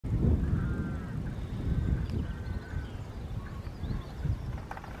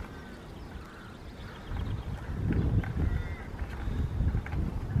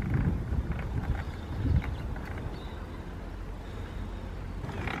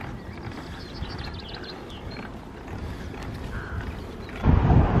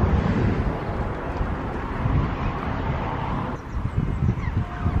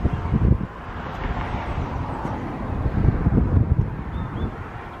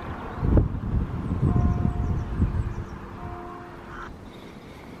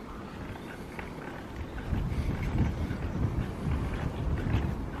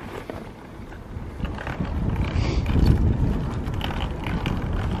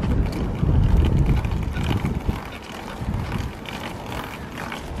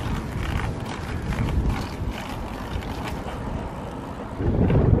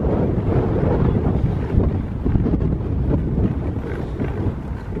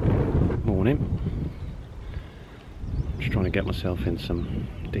Morning. Just trying to get myself in some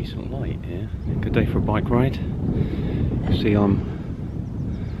decent light here. Good day for a bike ride. See, I'm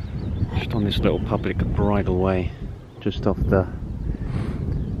just on this little public bridleway just off the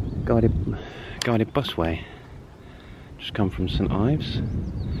guided busway. Just come from St Ives.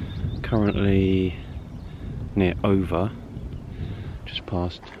 Currently near Over, just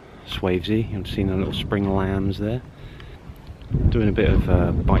past Swavesey. I've seen the little spring lambs there. Doing a bit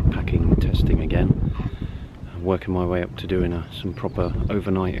of bike packing testing again. Working my way up to doing some proper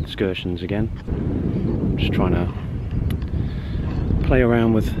overnight excursions again. Just trying to play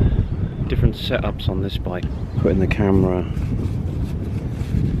around with different setups on this bike. Putting the camera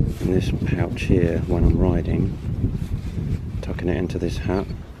in this pouch here when I'm riding. Tucking it into this hat.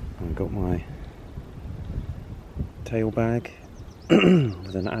 I've got my tail bag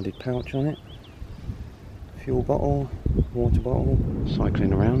with an added pouch on it. Fuel bottle, water bottle,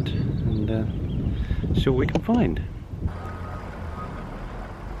 cycling around and see what we can find.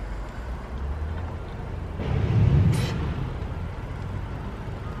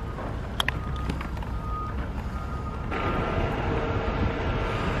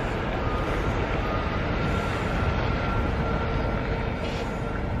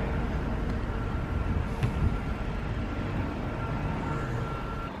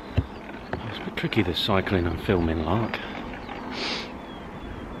 Tricky, this cycling and filming lark.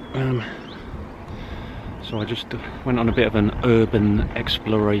 So I just went on a bit of an urban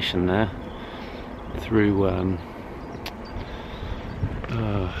exploration there through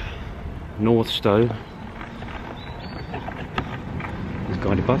North Stowe. There's a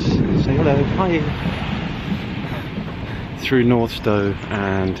guided bus. Say hello, hi. Through North Stowe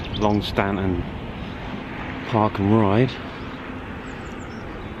and Long Stanton Park and Ride.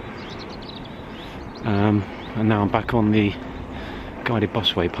 And now I'm back on the guided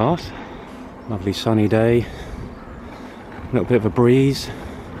busway path. Lovely sunny day, a little bit of a breeze.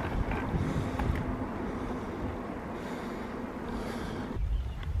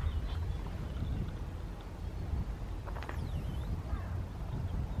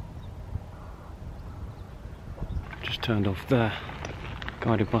 Just turned off the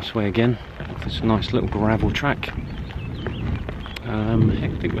guided busway again, off this nice little gravel track. I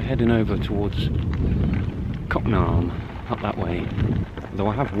think we're heading over towards Cocknarm, up that way. Though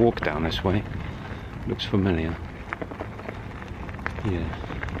I have walked down this way. Looks familiar. Yeah.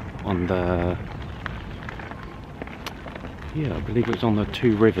 On the... yeah, I believe it was on the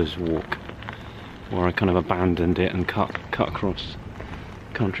Two Rivers walk. Where I kind of abandoned it and cut across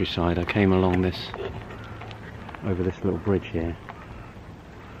countryside. I came along this... over this little bridge here.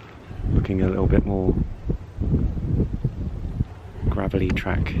 Looking a little bit more... gravelly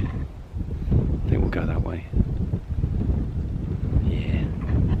track. I think we'll go that way. Yeah.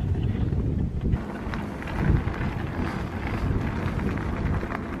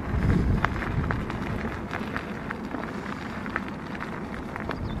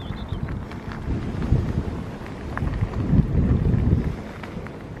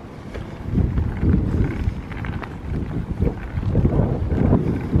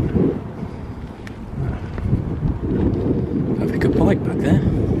 Have a good bike back there.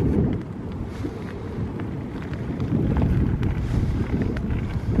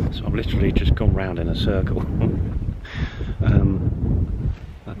 I've literally just gone round in a circle.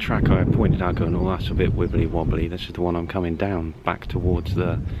 That track I pointed out going, oh, that's a bit wibbly wobbly. This is the one I'm coming down back towards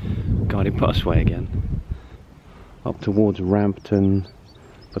the guided busway again. Up towards Rampton,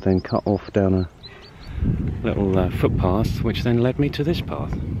 but then cut off down a little footpath, which then led me to this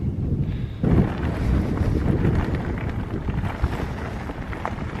path.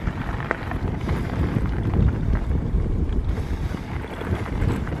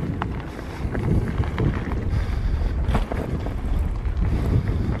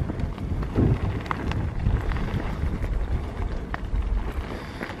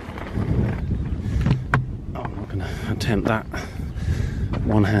 Attempt that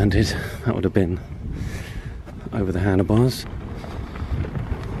one-handed. That would have been over the handlebars.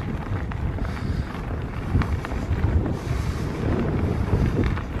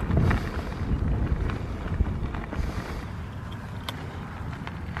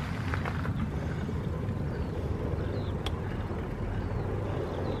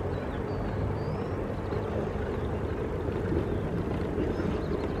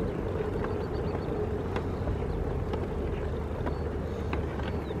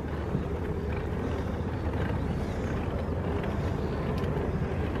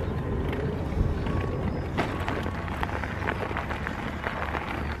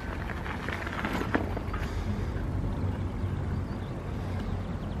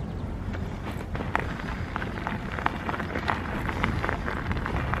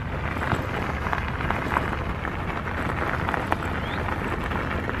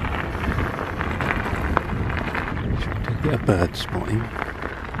 bird spotting.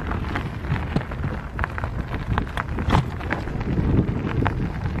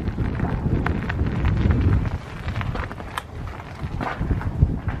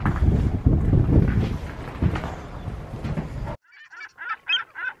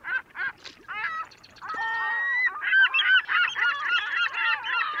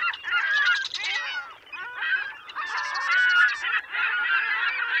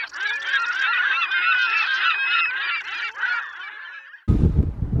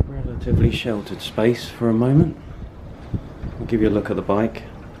 Relatively sheltered space for a moment. I'll give you a look at the bike.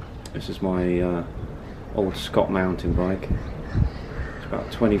 This is my old Scott mountain bike. It's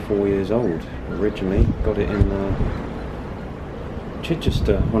about 24 years old originally. Got it in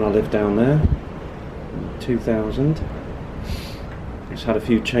Chichester when I lived down there in 2000. It's had a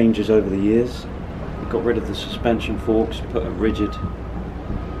few changes over the years. Got rid of the suspension forks, put a rigid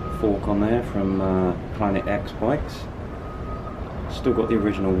fork on there from Planet X bikes. Still got the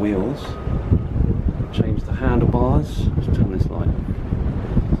original wheels. Changed the handlebars. Let's turn this light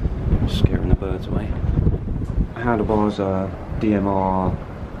on. Scaring the birds away. Handlebars are DMR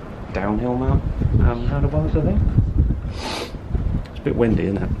downhill mount handlebars, I think. It's a bit windy,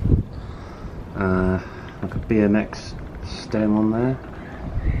 isn't it? Like a BMX stem on there.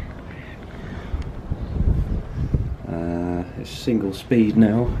 It's single speed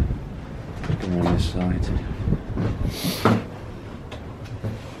now. Go around this side.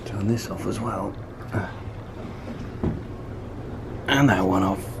 Turn this off as well. And that one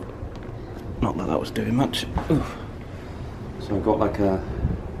off. Not that that was doing much. Oof. So I've got like a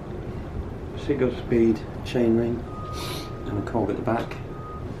single speed chain ring and a cog at the back.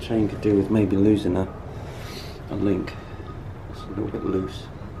 The chain could do with maybe losing a link. It's a little bit loose.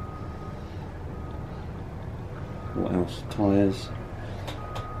 What else? Tyres.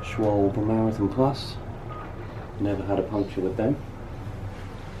 Schwalbe Marathon Plus. Never had a puncture with them.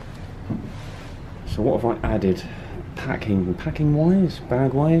 So what have I added packing wise,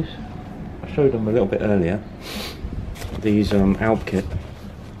 bag wise? I showed them a little bit earlier. These Alp kit,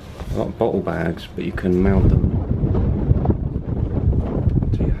 a lot of bottle bags, but you can mount them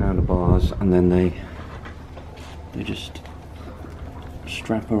to your handlebars and then they just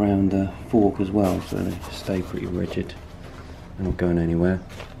strap around the fork as well, so they stay pretty rigid. They're not going anywhere.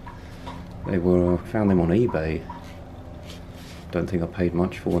 They were, found them on eBay. Don't think I paid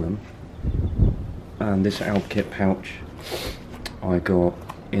much for them. And this Alp kit pouch I got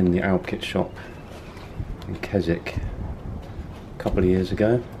in the Alp kit shop in Keswick a couple of years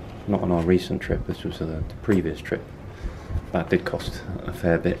ago. Not on our recent trip, this was the previous trip. That did cost a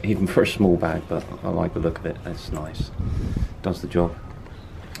fair bit, even for a small bag, but I like the look of it, it's nice. Does the job.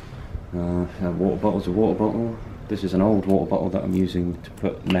 Water bottle's a water bottle. This is an old water bottle that I'm using to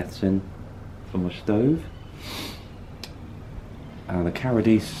put meths in for my stove. And the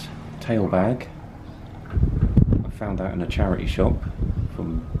Caradis tail bag. I found that in a charity shop for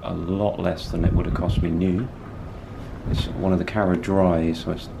a lot less than it would have cost me new. It's one of the Cara Dry,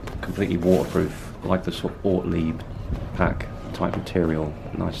 so it's completely waterproof, like the sort of Ortlieb pack type material.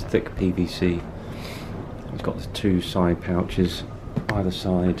 Nice thick PVC. It's got the two side pouches either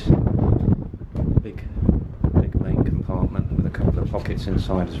side. Big main compartment with a couple of pockets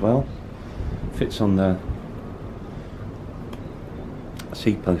inside as well. Fits on the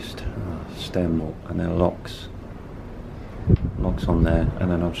seat post stem, and then locks on there,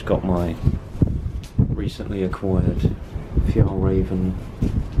 and then I've just got my recently acquired Fjallraven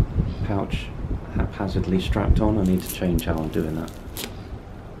pouch haphazardly strapped on. I need to change how I'm doing that.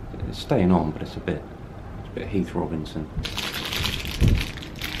 It's staying on, but it's a bit Heath Robinson.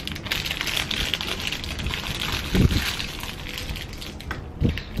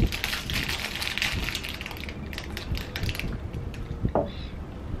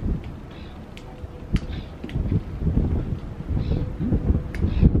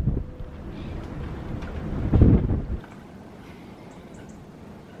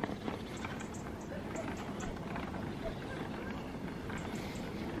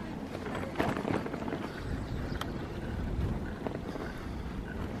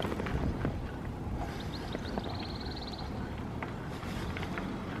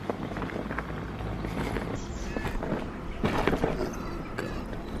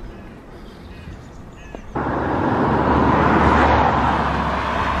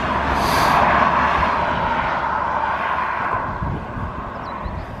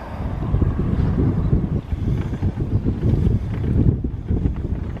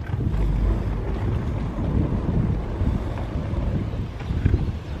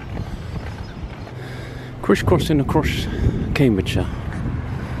 Crisscrossing across Cambridgeshire.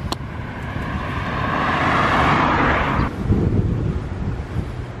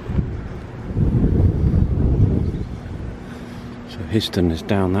 Histon is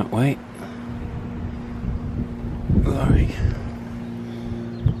down that way. Right.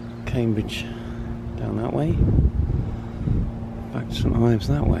 Cambridge down that way. Back to St Ives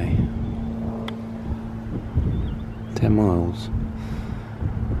that way. 10 miles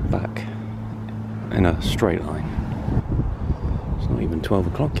back in a straight line. It's not even 12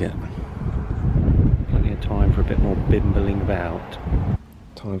 o'clock yet. Plenty of time for a bit more bimbling about.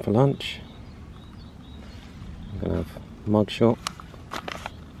 Time for lunch. I'm going to have mug shot,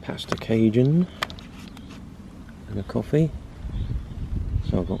 pasta Cajun and a coffee.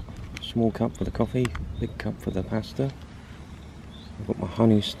 So I've got a small cup for the coffee, big cup for the pasta. I've got my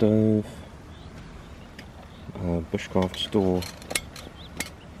honey stove, bushcraft store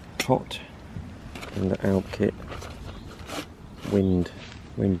pot, and the Outkit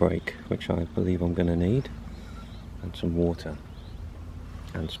windbreak, which I believe I'm going to need, and some water,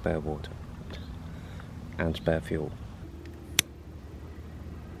 and spare water, and spare fuel.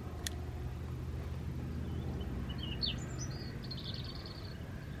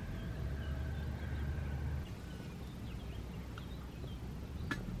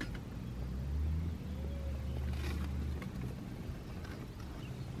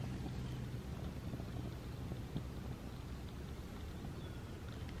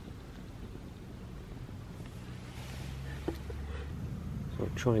 So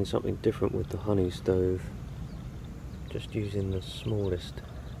I'm trying something different with the honey stove, just using the smallest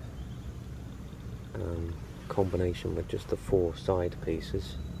combination with just the 4 side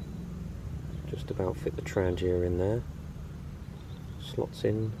pieces. Just about fit the trangier in there. Slots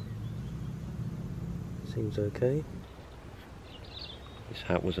in. Seems okay. This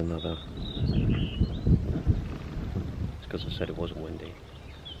hat was another. It's because I said it wasn't windy.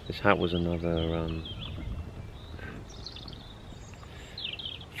 This hat was another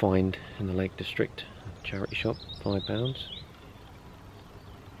find in the Lake District charity shop. £5.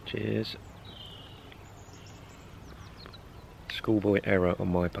 Cheers. Schoolboy error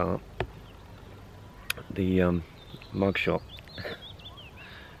on my part. The mug shop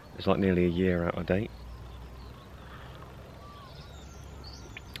is like nearly a year out of date.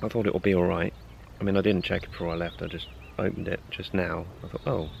 I thought it would be alright. I mean, I didn't check it before I left, I just opened it just now. I thought,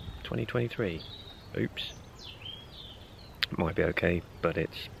 oh, 2023. Oops. It might be okay, but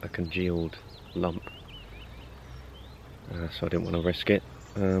it's a congealed lump. So I didn't want to risk it.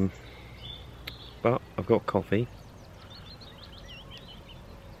 But I've got coffee.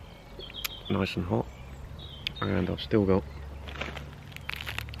 Nice and hot. And I've still got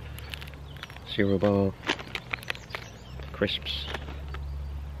cereal bar, crisps,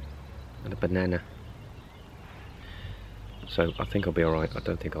 and a banana. So I think I'll be alright. I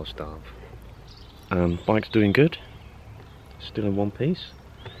don't think I'll starve. Bike's doing good. Still in one piece.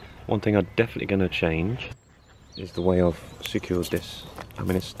 One thing I'm definitely going to change is the way I've secured this. I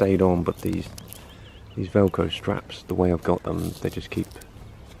mean, it's stayed on, but these Velcro straps, the way I've got them, they just keep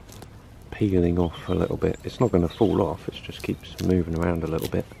peeling off a little bit. It's not going to fall off, it just keeps moving around a little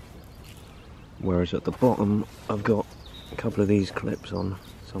bit. Whereas at the bottom I've got a couple of these clips on,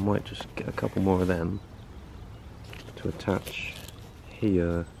 so I might just get a couple more of them to attach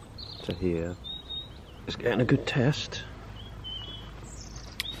here to here. It's getting a good test.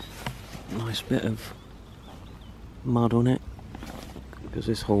 Nice bit of mud on it, because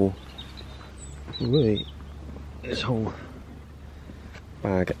this whole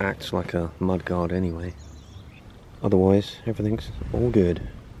bag acts like a mud guard anyway. Otherwise, everything's all good.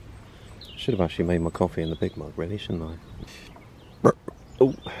 Should have actually made my coffee in the big mug, really, shouldn't I?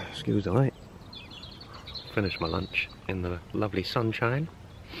 Oh, excuse me. Finish my lunch in the lovely sunshine.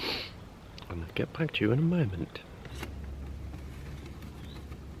 I'm gonna get back to you in a moment.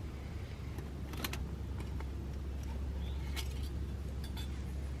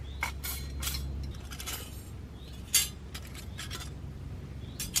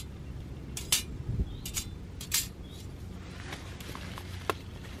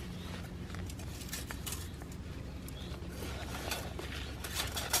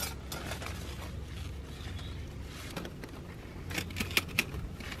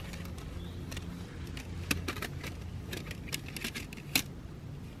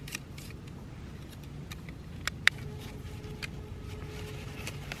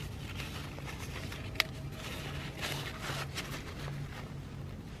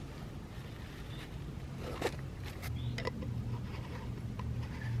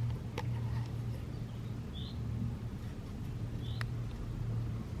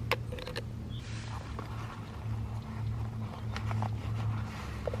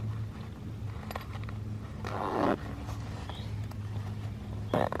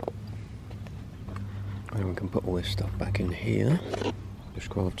 And we can put all this stuff back in here.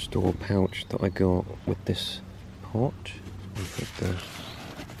 Bushcraft store pouch that I got with this pot. And put the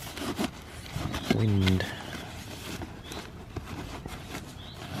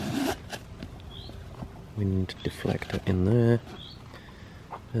wind deflector in there.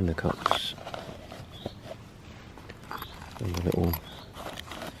 And the cups. And the little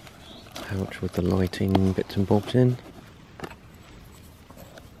pouch with the lighting bits and bobs in.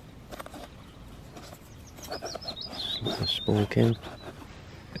 Slip the spork in.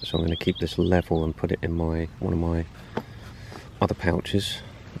 So I'm going to keep this level and put it in one of my other pouches,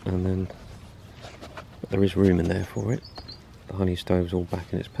 and then there is room in there for it. The honey stove's all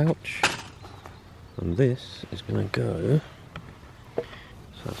back in its pouch, and this is going to go.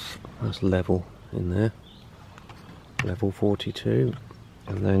 So that's level in there, level 42,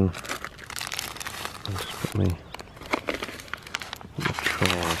 and then I'll just put my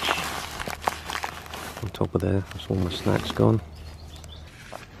trash on top of there. That's all my snacks gone.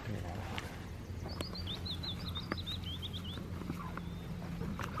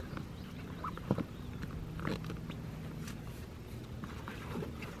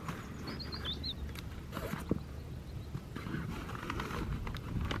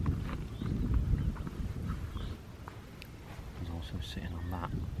 Sitting on that.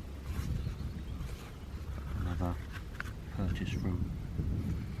 Another purchase from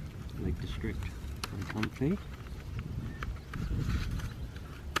Lake District. Very comfy.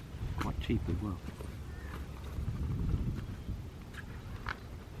 Quite cheap as well.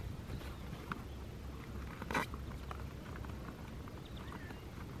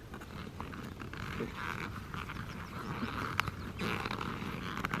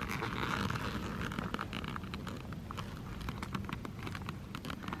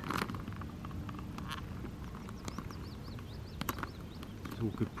 All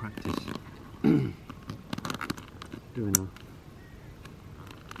good practice. Doing a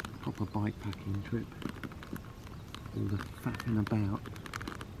proper bike packing trip. All the faffing about.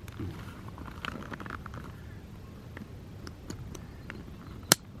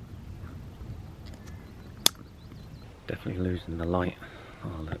 Definitely losing the light.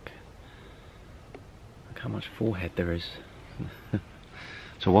 Oh look. Look how much forehead there is.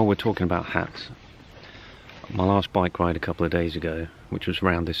 So while we're talking about hats, my last bike ride a couple of days ago, which was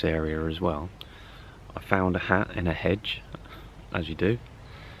around this area as well, I found a hat in a hedge, as you do,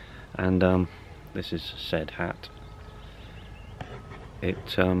 and this is said hat. It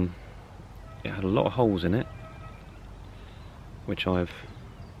had a lot of holes in it, which I've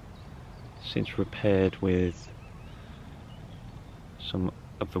since repaired with some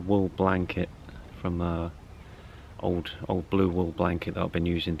of the wool blanket from old blue wool blanket that I've been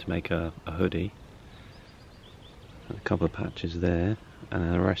using to make a hoodie. A couple of patches there, and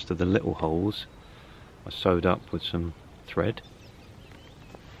then the rest of the little holes I sewed up with some thread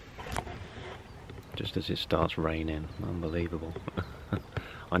just as it starts raining. Unbelievable.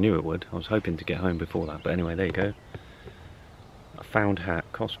 I knew it would. I was hoping to get home before that, but anyway, there you go. A found hat,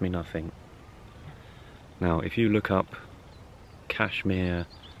 cost me nothing. Now if you look up cashmere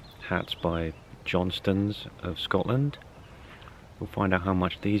hats by Johnston's of Scotland, you'll find out how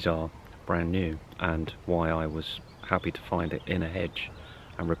much these are brand new and why I was happy to find it in a hedge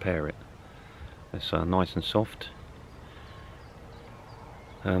and repair it. It's nice and soft.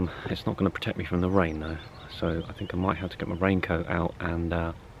 It's not going to protect me from the rain though, so I think I might have to get my raincoat out and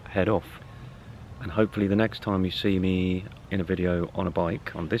head off. And hopefully the next time you see me in a video on a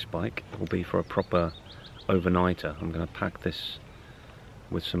bike, on this bike, it will be for a proper overnighter. I'm going to pack this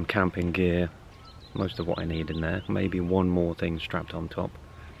with some camping gear, most of what I need in there, maybe one more thing strapped on top,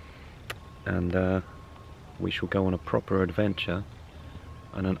 and we shall go on a proper adventure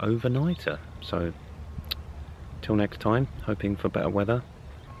and an overnighter. So till next time, hoping for better weather.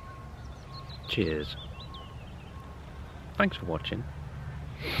 Cheers. Thanks for watching,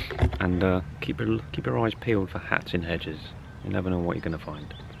 and keep your eyes peeled for hats in hedges. You never know what you're going to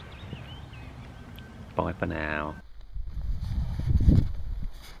find. Bye for now.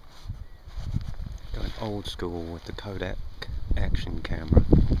 Going old school with the Kodak action camera,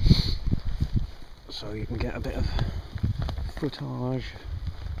 so you can get a bit of footage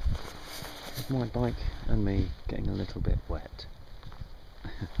of my bike and me getting a little bit wet.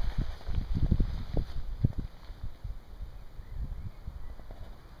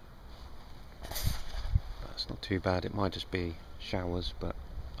 That's not too bad. It might just be showers, but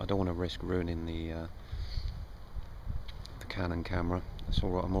I don't want to risk ruining the Canon camera. It's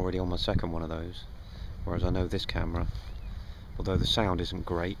alright, I'm already on my second one of those, whereas I know this camera, although the sound isn't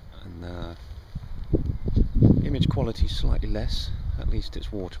great and image quality is slightly less, at least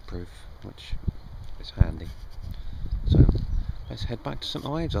it's waterproof, which It's handy. So let's head back to St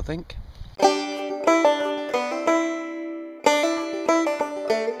Ives, I think.